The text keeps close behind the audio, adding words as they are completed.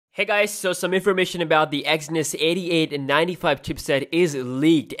Hey guys, so some information about the Exynos 8895 chipset is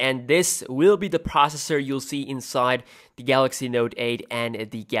leaked, and this will be the processor you'll see inside the Galaxy Note 8 and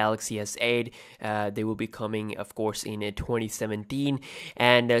the Galaxy S8. They will be coming, of course, in 2017.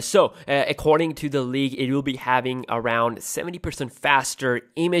 And according to the leak, it will be having around 70% faster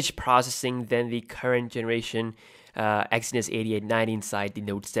image processing than the current generation Exynos 8890 inside the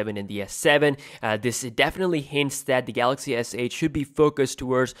Note 7 and the S7. This definitely hints that the Galaxy S8 should be focused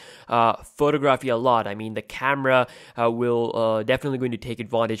towards photography a lot. I mean, the camera will definitely going to take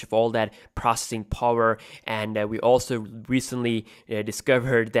advantage of all that processing power, and we also recently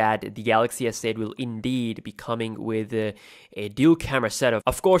discovered that the Galaxy S8 will indeed be coming with a dual camera setup.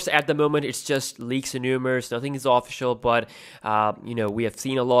 Of course, at the moment it's just leaks and rumors, nothing is official, but we have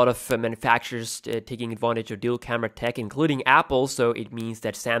seen a lot of manufacturers taking advantage of dual camera tech, including Apple, so it means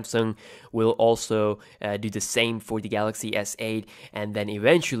that Samsung will also do the same for the Galaxy S8 and then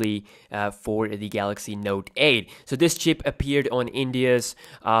eventually for the Galaxy Note 8. So this chip appeared on India's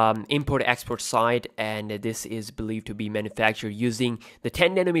import-export site, and this is believed to be manufactured using the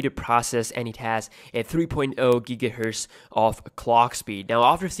 10nm process, and it has a 3.0 GHz of clock speed. Now,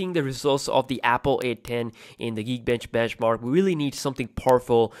 after seeing the results of the Apple A10 in the Geekbench benchmark, we really need something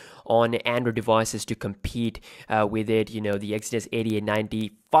powerful on Android devices to compete with it. The Exynos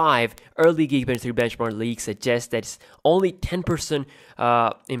 8895 early Geekbench 3 benchmark leak suggests that it's only 10%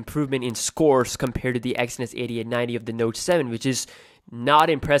 improvement in scores compared to the Exynos 8890 of the Note 7, which is not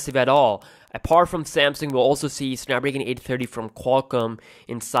impressive at all. Apart from Samsung, we'll also see Snapdragon 830 from Qualcomm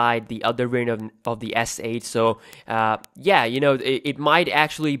inside the other variant of the S8. So, it might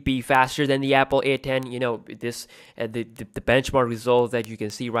actually be faster than the Apple A10. The benchmark results that you can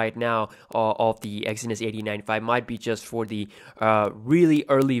see right now of the Exynos 8895 might be just for the really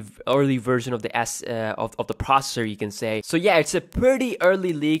early version of the of the processor, you can say. So yeah, it's a pretty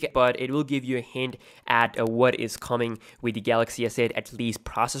early leak, but it will give you a hint at what is coming with the Galaxy S8, at least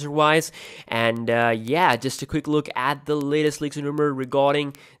processor-wise. And just a quick look at the latest leaks and rumor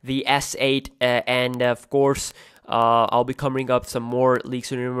regarding the S8, and of course, I'll be covering up some more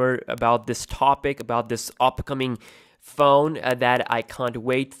leaks and rumor about this topic, about this upcoming phone that I can't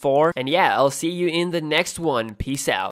wait for. And yeah, I'll see you in the next one. Peace out.